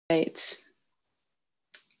Right.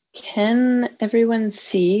 Can everyone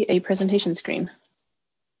see a presentation screen?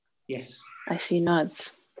 Yes. I see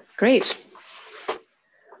nods. Great.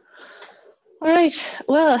 All right.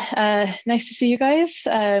 Well, nice to see you guys.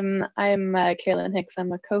 I'm Carolyn Hicks.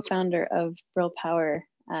 I'm a co-founder of Brill Power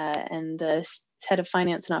and head of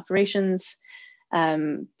finance and operations.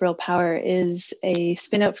 Brill Power is a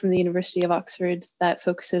spin-out from the University of Oxford that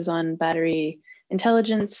focuses on battery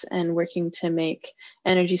intelligence and working to make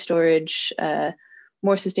energy storage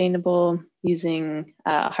more sustainable using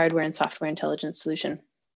hardware and software intelligence solution.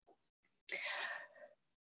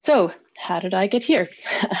 So how did I get here?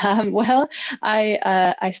 Well,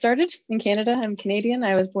 I started in Canada. I'm Canadian.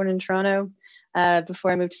 I was born in Toronto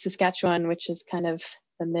before I moved to Saskatchewan, which is kind of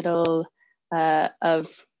the middle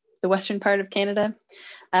of the western part of Canada.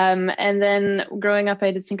 And then growing up,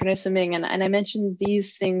 I did synchronous swimming. And I mentioned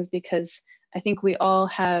these things because I think we all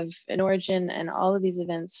have an origin, and all of these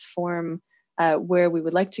events form where we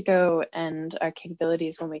would like to go and our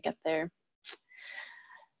capabilities when we get there.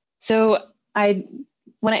 So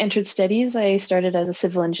when I entered studies, I started as a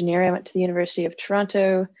civil engineer. I went to the University of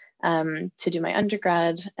Toronto to do my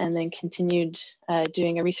undergrad, and then continued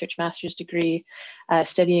doing a research master's degree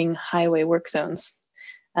studying highway work zones.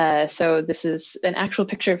 So this is an actual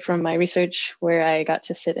picture from my research where I got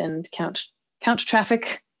to sit and count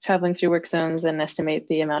traffic traveling through work zones and estimate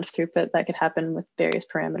the amount of throughput that could happen with various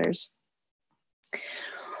parameters.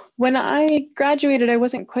 When I graduated, I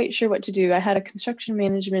wasn't quite sure what to do. I had a construction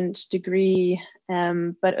management degree,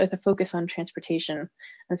 but with a focus on transportation.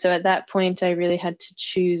 And so at that point, I really had to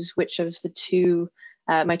choose which of the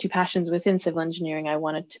my two passions within civil engineering I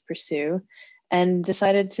wanted to pursue, and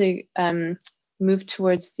decided to move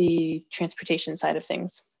towards the transportation side of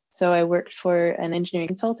things. So I worked for an engineering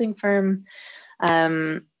consulting firm.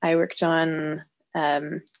 I worked on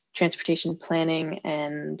transportation planning,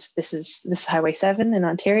 and this is Highway 7 in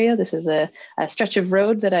Ontario. This is a stretch of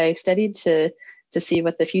road that I studied to see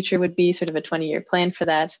what the future would be, sort of a 20-year plan for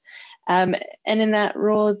that. And in that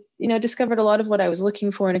role, discovered a lot of what I was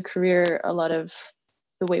looking for in a career, a lot of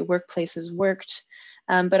the way workplaces worked,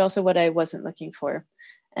 but also what I wasn't looking for.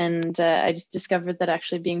 And I just discovered that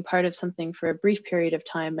actually being part of something for a brief period of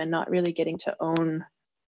time and not really getting to own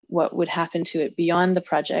what would happen to it beyond the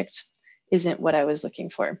project isn't what I was looking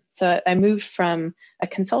for. So I moved from a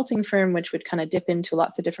consulting firm, which would kind of dip into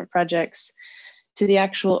lots of different projects, to the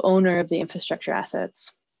actual owner of the infrastructure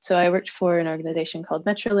assets. So I worked for an organization called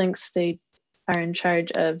Metrolinx. They are in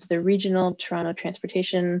charge of the regional Toronto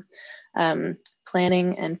transportation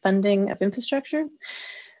planning and funding of infrastructure.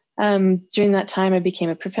 During that time, I became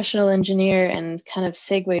a professional engineer and kind of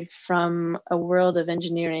segued from a world of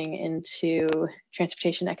engineering into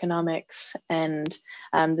transportation economics and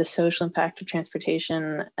the social impact of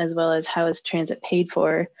transportation, as well as how is transit paid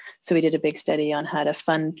for. So we did a big study on how to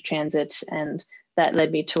fund transit, and that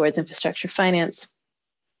led me towards infrastructure finance,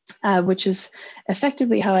 which is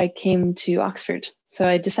effectively how I came to Oxford. So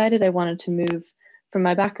I decided I wanted to move from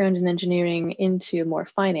my background in engineering into more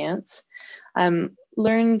finance.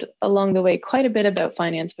 Learned along the way quite a bit about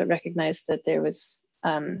finance, but recognized that there was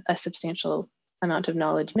a substantial amount of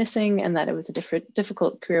knowledge missing, and that it was a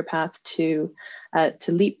difficult career path to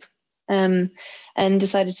leap, and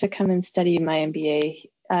decided to come and study my MBA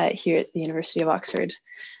here at the University of Oxford.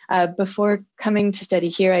 Before coming to study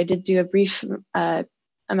here, I did do a brief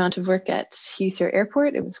amount of work at Heathrow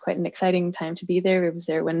Airport. It was quite an exciting time to be there. It was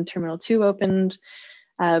there when Terminal 2 opened,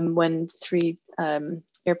 when 3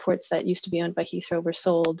 airports that used to be owned by Heathrow were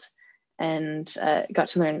sold, and got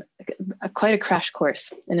to learn quite a crash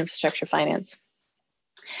course in infrastructure finance.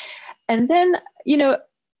 And then,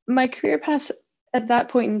 my career path at that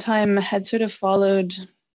point in time had sort of followed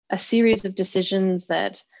a series of decisions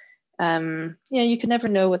that, you could never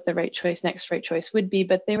know what the next right choice would be,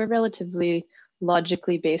 but they were relatively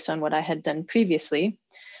logically based on what I had done previously,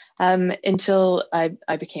 until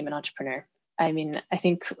I became an entrepreneur. I mean, I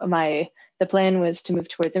think the plan was to move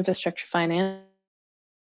towards infrastructure finance,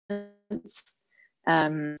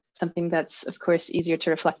 something that's, of course, easier to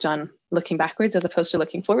reflect on looking backwards as opposed to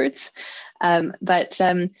looking forwards. But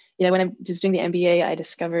when I was doing the MBA, I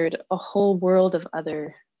discovered a whole world of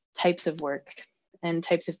other types of work and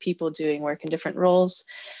types of people doing work in different roles.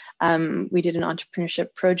 We did an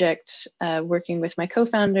entrepreneurship project working with my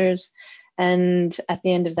co-founders. And at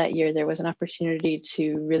the end of that year, there was an opportunity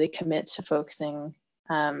to really commit to focusing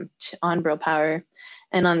on Brill Power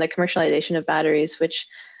and on the commercialization of batteries, which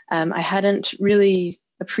I hadn't really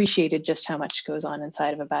appreciated just how much goes on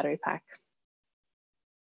inside of a battery pack.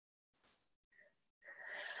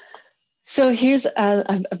 So here's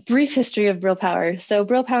a brief history of Brill Power. So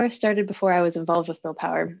Brill Power started before I was involved with Brill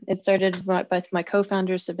Power. It started by my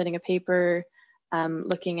co-founders submitting a paper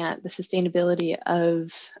looking at the sustainability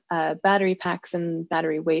of battery packs and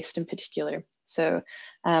battery waste in particular. So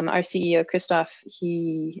our CEO, Christoph,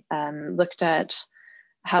 he looked at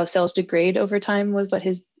how cells degrade over time was what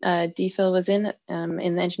his DPhil was in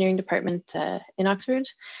the engineering department in Oxford.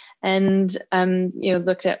 And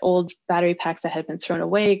looked at old battery packs that had been thrown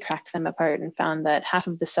away, cracked them apart, and found that half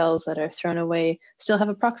of the cells that are thrown away still have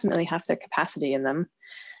approximately half their capacity in them.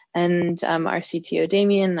 And our CTO,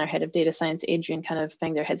 Damien, our head of data science, Adrian, kind of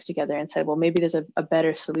banged their heads together and said, well, maybe there's a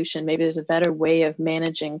better solution. Maybe there's a better way of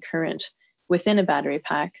managing current within a battery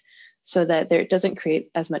pack so that it doesn't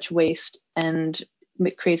create as much waste and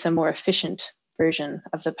it creates a more efficient version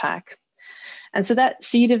of the pack. And so that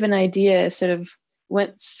seed of an idea sort of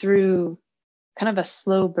went through kind of a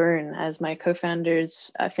slow burn as my co-founders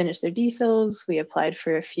finished their DPhils. We applied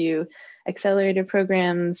for a few accelerator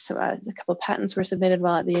programs. A couple of patents were submitted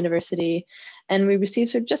while at the university. And we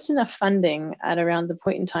received sort of just enough funding at around the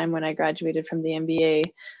point in time when I graduated from the MBA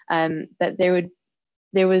that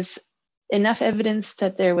there was enough evidence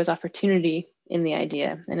that there was opportunity in the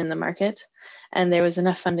idea and in the market. And there was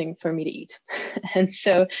enough funding for me to eat. And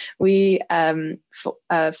so we formed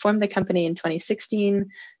the company in 2016,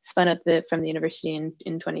 spun out from the university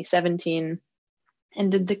in 2017, and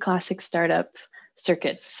did the classic startup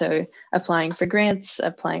circuit. So applying for grants,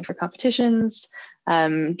 applying for competitions,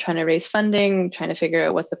 trying to raise funding, trying to figure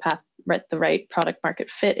out what the right product market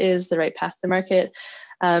fit is, the right path to market.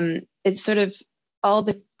 It's sort of all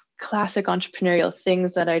the classic entrepreneurial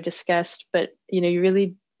things that I discussed, but you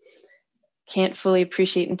really can't fully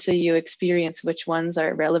appreciate until you experience which ones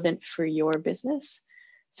are relevant for your business.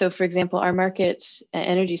 So for example, our market,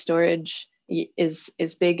 energy storage, is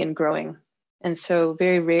big and growing. And so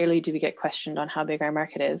very rarely do we get questioned on how big our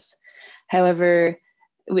market is. However,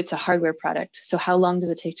 it's a hardware product. So how long does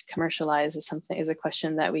it take to commercialize is a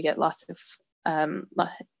question that we get is an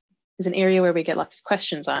area where we get lots of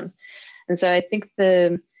questions on. And so I think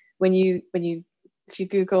if you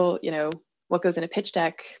Google, what goes in a pitch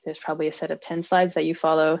deck, there's probably a set of 10 slides that you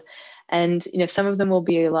follow. And some of them will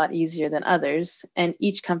be a lot easier than others. And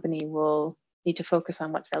each company will need to focus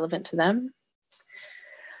on what's relevant to them.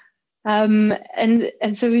 And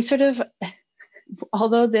so we sort of,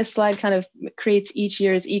 although this slide kind of creates each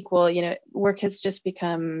year as equal, work has just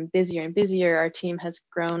become busier and busier. Our team has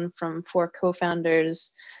grown from 4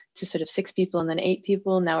 co-founders to sort of 6 people and then 8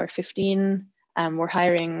 people. Now we're 15. We're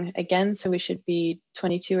hiring again, so we should be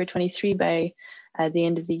 22 or 23 by the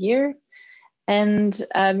end of the year. And,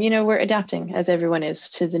 we're adapting, as everyone is,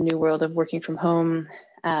 to the new world of working from home.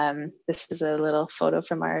 This is a little photo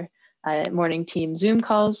from our morning team Zoom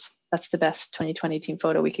calls. That's the best 2020 team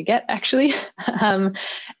photo we could get, actually.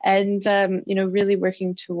 Really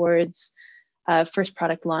working towards first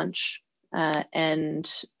product launch and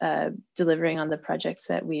delivering on the projects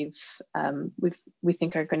that we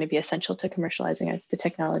think are going to be essential to commercializing the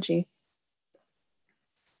technology.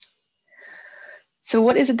 So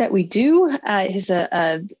what is it that we do? Here's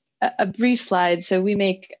a brief slide. So we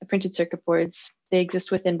make printed circuit boards. They exist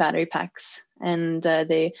within battery packs, and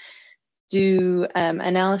they do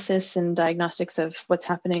analysis and diagnostics of what's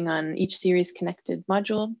happening on each series connected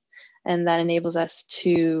module. And that enables us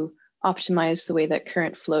to optimize the way that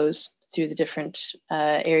current flows through the different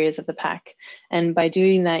areas of the pack. And by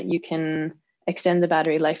doing that, you can extend the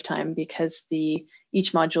battery lifetime because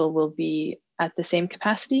each module will be at the same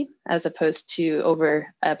capacity, as opposed to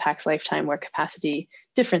over a pack's lifetime where capacity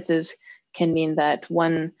differences can mean that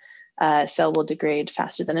one cell will degrade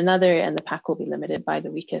faster than another and the pack will be limited by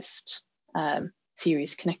the weakest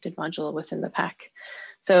series connected module within the pack.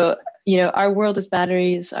 So, our world is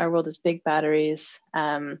batteries, our world is big batteries,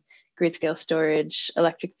 grid scale storage,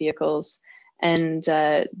 electric vehicles. And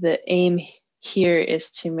the aim here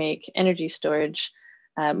is to make energy storage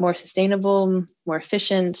more sustainable, more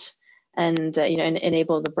efficient, and and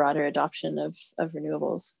enable the broader adoption of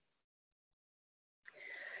renewables.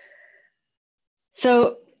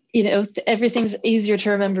 So, everything's easier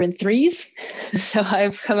to remember in 3s. So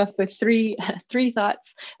I've come up with three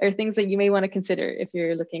thoughts or things that you may want to consider if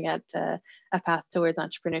you're looking at a path towards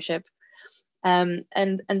entrepreneurship. And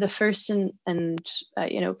the first and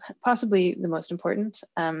possibly the most important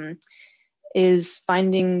is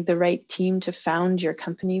finding the right team to found your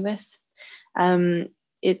company with.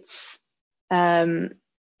 It's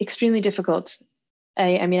extremely difficult.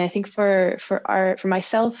 I think for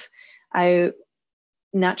myself, I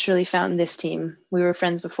naturally found this team. We were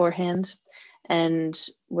friends beforehand, and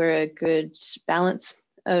we're a good balance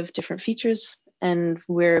of different features and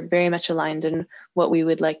we're very much aligned in what we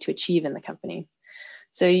would like to achieve in the company.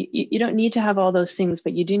 So you don't need to have all those things,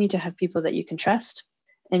 but you do need to have people that you can trust,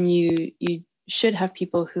 and you should have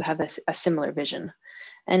people who have a similar vision.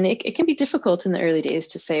 And it can be difficult in the early days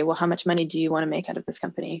to say, well, how much money do you want to make out of this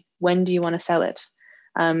company? When do you want to sell it?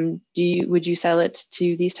 Would you sell it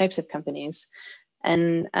to these types of companies?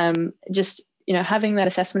 And just, you know, having that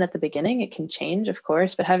assessment at the beginning, it can change, of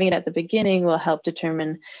course, but having it at the beginning will help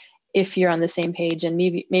determine if you're on the same page, and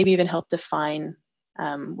maybe even help define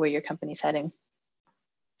where your company's heading.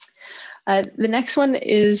 The next one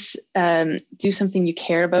is do something you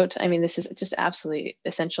care about. I mean, this is just absolutely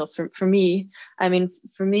essential for me. I mean,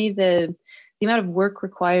 for me, the amount of work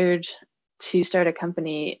required to start a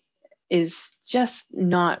company is just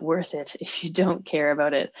not worth it if you don't care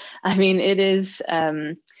about it. I mean, it is,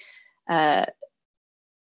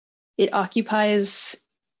 it occupies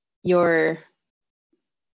your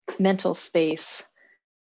mental space.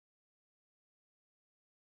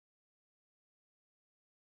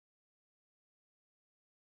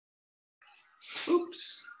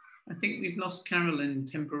 Oops, I think we've lost Carolyn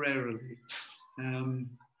temporarily.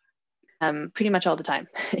 Pretty much all the time.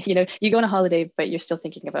 You know, you go on a holiday, but you're still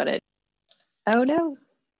thinking about it. Oh no.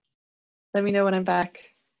 Let me know when I'm back.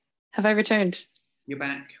 Have I returned? You're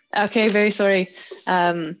back. Okay, very sorry.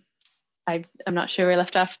 I'm not sure where I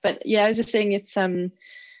left off, but yeah, I was just saying it's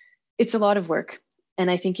a lot of work. And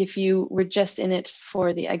I think if you were just in it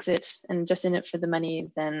for the exit and just in it for the money,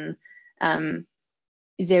 then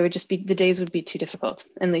there would just be, the days would be too difficult,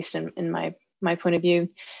 at least in my point of view.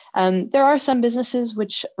 There are some businesses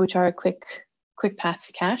which are a quick path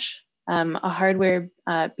to cash. A hardware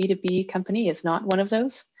B2B company is not one of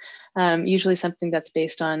those. Usually something that's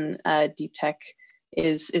based on deep tech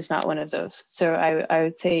is not one of those. So I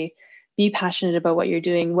would say be passionate about what you're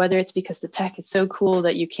doing, whether it's because the tech is so cool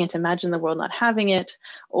that you can't imagine the world not having it,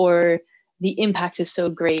 or the impact is so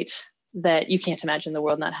great that you can't imagine the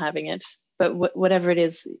world not having it. But whatever it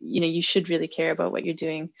is, you know, you should really care about what you're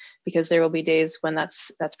doing, because there will be days when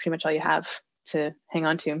that's pretty much all you have to hang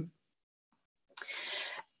on to.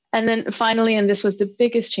 And then finally, and this was the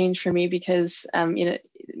biggest change for me, because you know,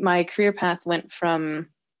 my career path went from,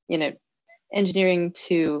 you know, engineering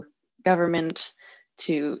to government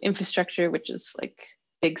to infrastructure, which is like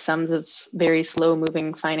big sums of very slow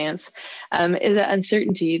moving finance, is that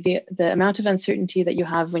uncertainty. The amount of uncertainty that you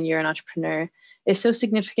have when you're an entrepreneur is so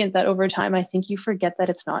significant that over time, I think you forget that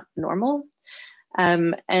it's not normal.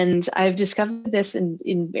 And I've discovered this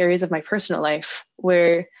in areas of my personal life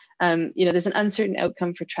where, you know, there's an uncertain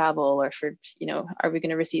outcome for travel, or for, you know, are we going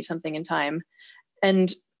to receive something in time?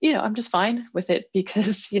 And, you know, I'm just fine with it,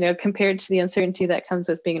 because, you know, compared to the uncertainty that comes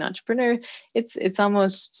with being an entrepreneur, it's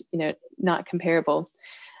almost, you know, not comparable.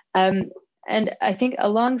 And I think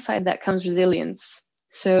alongside that comes resilience.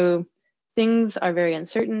 So things are very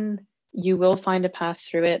uncertain. You will find a path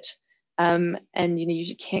through it. And, you know,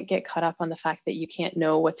 you can't get caught up on the fact that you can't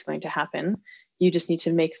know what's going to happen. You just need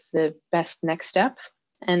to make the best next step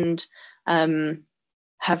and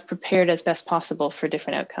have prepared as best possible for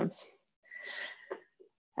different outcomes.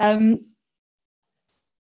 And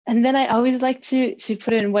then I always like to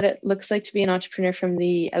put in what it looks like to be an entrepreneur from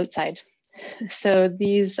the outside. So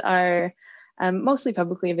these are mostly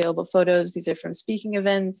publicly available photos. These are from speaking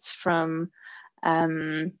events, from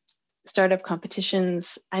startup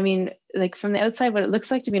competitions. I mean, like from the outside, what it looks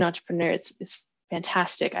like to be an entrepreneur, it's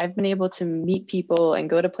fantastic. I've been able to meet people and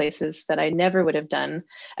go to places that I never would have done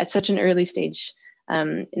at such an early stage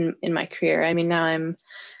in my career. I mean, now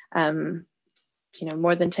I'm you know,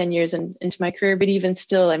 more than 10 years into my career, but even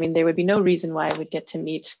still, I mean, there would be no reason why I would get to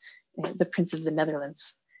meet, you know, the Prince of the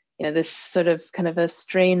Netherlands. You know, this sort of kind of a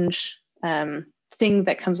strange thing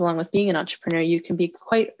that comes along with being an entrepreneur. You can be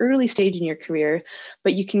quite early stage in your career,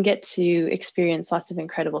 but you can get to experience lots of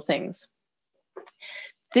incredible things.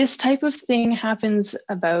 This type of thing happens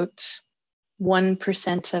about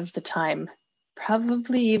 1% of the time,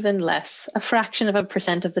 probably even less, a fraction of a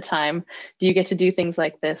percent of the time do you get to do things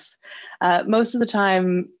like this. Most of the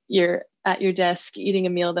time you're at your desk eating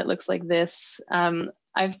a meal that looks like this.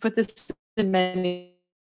 I've put this in many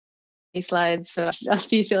slides, so I'll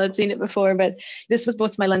see if you'll have seen it before, but this was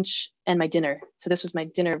both my lunch and my dinner. So this was my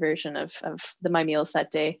dinner version of my meals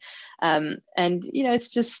that day. And you know, it's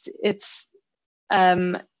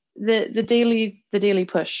the daily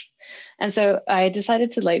push. And so I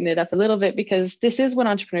decided to lighten it up a little bit, because this is what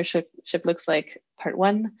entrepreneurship looks like, part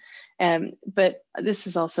one. But this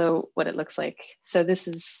is also what it looks like. So this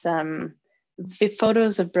is the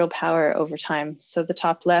photos of Brill Power over time. So the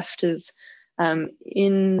top left is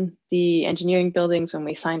in the engineering buildings when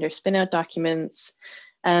we signed our spin-out documents.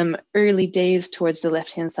 early days towards the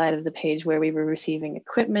left-hand side of the page where we were receiving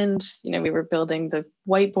equipment, we were building the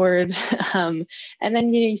whiteboard, and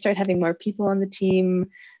then you start having more people on the team.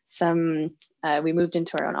 We moved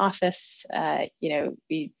into our own office.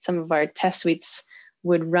 Some of our test suites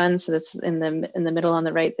would run. So that's in the middle on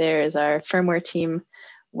the right there is our firmware team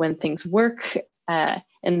when things work.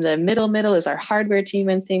 In the middle is our hardware team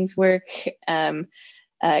when things work.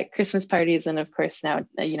 Christmas parties, and of course now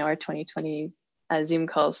our 2020 Zoom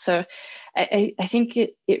calls. So I think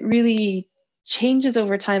it really changes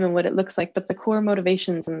over time and what it looks like, but the core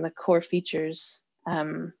motivations and the core features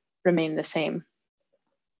remain the same.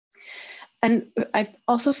 And I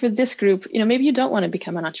also, for this group, maybe you don't want to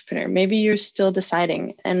become an entrepreneur. Maybe you're still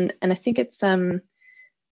deciding. And I think it's, I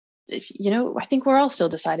think we're all still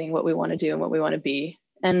deciding what we want to do and what we want to be.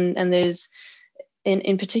 And there's,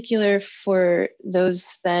 in particular, for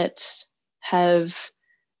those that have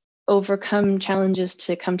overcome challenges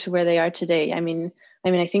to come to where they are today. I mean,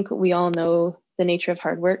 I think we all know the nature of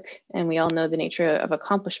hard work, and we all know the nature of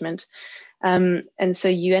accomplishment. And so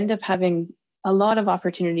you end up having a lot of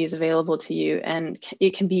opportunities available to you, and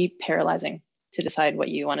it can be paralyzing to decide what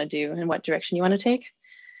you want to do and what direction you want to take.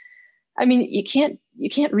 I mean, you can't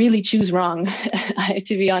really choose wrong,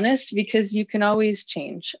 to be honest, because you can always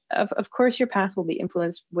change. Of course, your path will be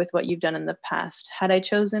influenced with what you've done in the past. Had I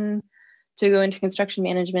chosen to go into construction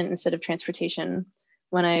management instead of transportation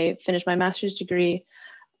when I finished my master's degree,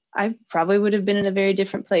 I probably would have been in a very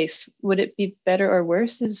different place. Would it be better or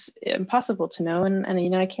worse is impossible to know.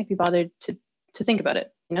 And I can't be bothered to think about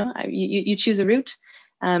it. You choose a route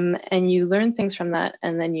and you learn things from that.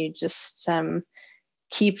 And then you just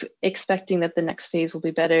keep expecting that the next phase will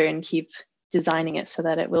be better and keep designing it so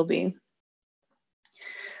that it will be.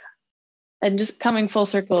 And just coming full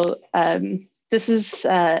circle, this is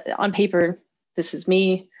on paper, this is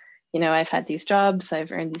me. I've had these jobs,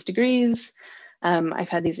 I've earned these degrees, I've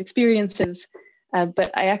had these experiences,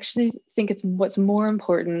 but I actually think what's more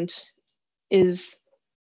important is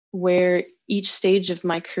where each stage of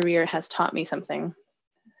my career has taught me something.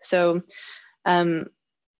 So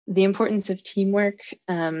the importance of teamwork.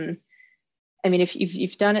 If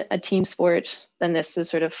you've done a team sport, then this is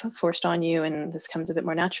sort of forced on you and this comes a bit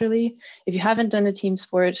more naturally. If you haven't done a team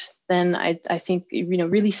sport, then I think,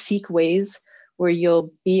 really seek ways where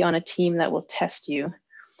you'll be on a team that will test you,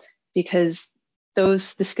 because the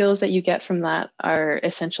skills that you get from that are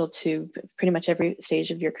essential to pretty much every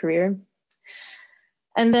stage of your career.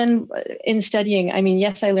 And then in studying,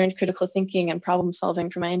 yes, I learned critical thinking and problem solving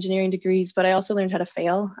for my engineering degrees, but I also learned how to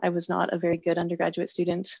fail. I was not a very good undergraduate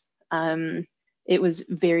student. It was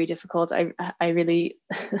very difficult. I really,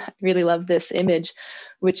 really love this image,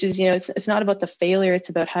 which is, it's not about the failure, it's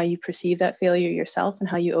about how you perceive that failure yourself and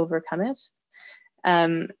how you overcome it.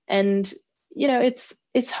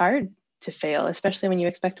 It's hard to fail, especially when you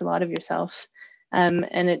expect a lot of yourself.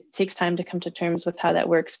 And it takes time to come to terms with how that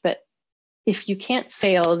works. But if you can't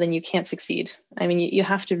fail, then you can't succeed. You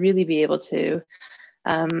have to really be able to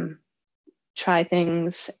try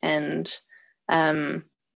things and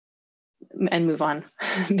move on,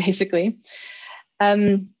 basically.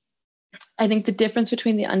 I think the difference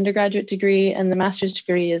between the undergraduate degree and the master's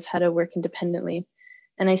degree is how to work independently.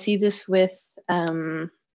 And I see this with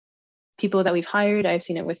people that we've hired. I've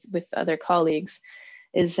seen it with other colleagues,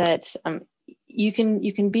 is that you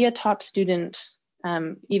can be a top student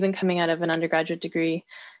even coming out of an undergraduate degree,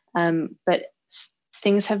 but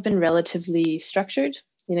things have been relatively structured.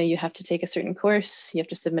 You have to take a certain course, you have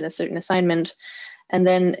to submit a certain assignment, and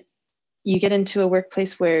then you get into a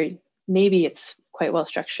workplace where maybe it's quite well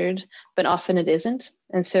structured, but often it isn't.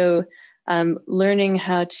 And so learning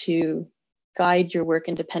how to guide your work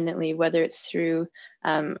independently, whether it's through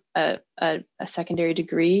a secondary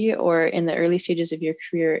degree or in the early stages of your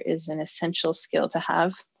career, is an essential skill to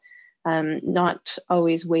have. Not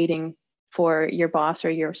always waiting for your boss or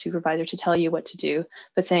your supervisor to tell you what to do,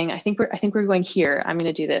 but saying, I think we're going here, I'm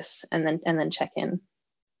going to do this, and then check in.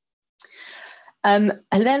 And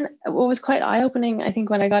then what was quite eye-opening, I think,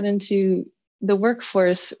 when I got into the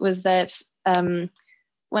workforce was that when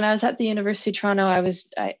I was at the University of Toronto,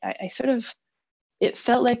 it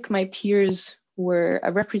felt like my peers were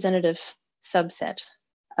a representative subset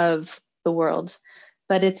of the world,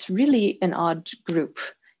 but it's really an odd group.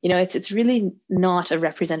 It's really not a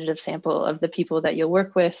representative sample of the people that you'll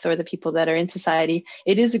work with or the people that are in society.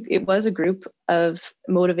 It was a group of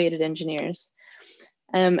motivated engineers.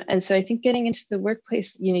 And so I think getting into the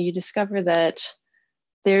workplace, you discover that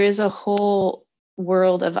there is a whole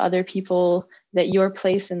world of other people, that your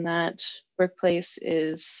place in that workplace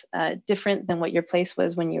is different than what your place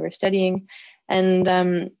was when you were studying.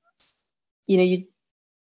 And,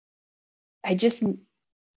 I just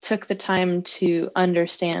took the time to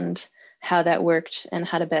understand how that worked and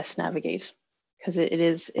how to best navigate, because it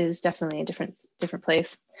is definitely a different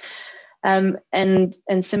place. And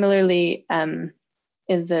similarly, in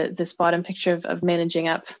this bottom picture of managing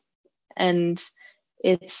up, and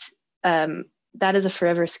it's that is a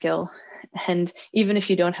forever skill. And even if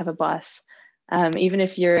you don't have a boss, even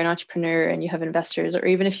if you're an entrepreneur and you have investors, or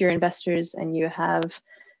even if you're investors and you have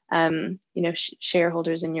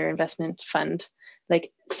shareholders in your investment fund,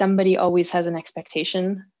 like somebody always has an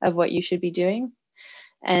expectation of what you should be doing,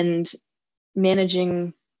 and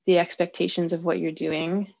managing the expectations of what you're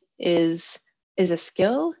doing is a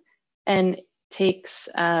skill, and takes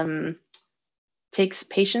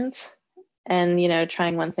patience, and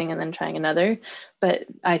trying one thing and then trying another. But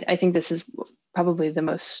I think this is probably the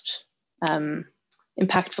most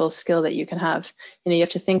impactful skill that you can have. You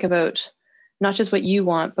have to think about not just what you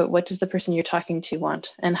want, but what does the person you're talking to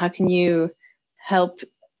want, and how can you help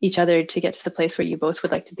each other to get to the place where you both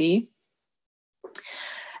would like to be.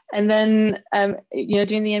 And then,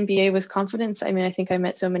 doing the MBA with confidence. I mean, I think I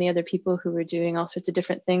met so many other people who were doing all sorts of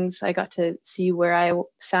different things. I got to see where I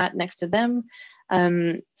sat next to them,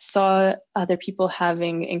 saw other people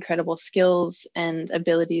having incredible skills and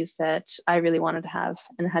abilities that I really wanted to have,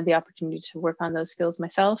 and had the opportunity to work on those skills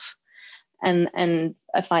myself. And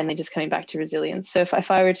finally, just coming back to resilience. So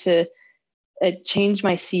if I were to change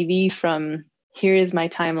my CV from here is my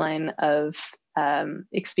timeline of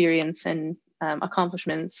experience and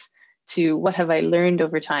accomplishments to what have I learned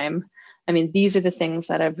over time, I mean, these are the things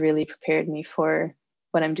that have really prepared me for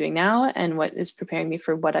what I'm doing now, and what is preparing me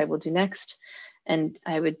for what I will do next. And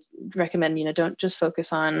I would recommend, don't just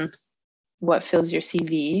focus on what fills your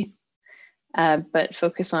CV, but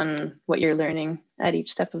focus on what you're learning at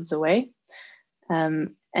each step of the way.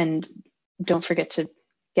 And don't forget to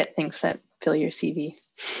get things that fill your CV.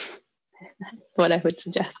 That's what I would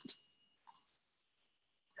suggest.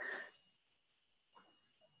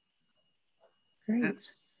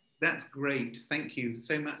 Great. That's great. Thank you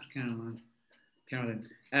so much, Carolyn.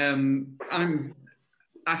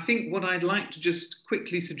 I think what I'd like to just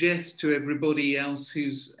quickly suggest to everybody else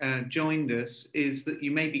who's joined us is that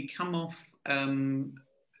you maybe come off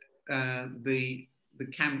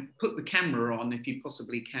put the camera on if you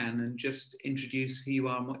possibly can, and just introduce who you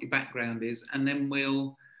are and what your background is, and then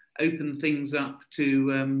we'll open things up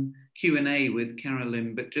to Q&A with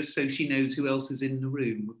Carolyn, but just so she knows who else is in the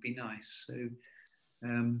room would be nice. So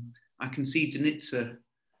I can see Denitsa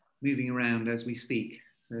moving around as we speak.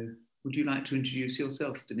 So would you like to introduce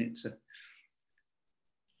yourself, Denitsa?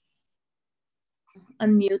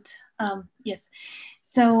 Unmute. Yes.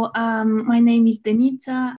 So my name is Denitsa.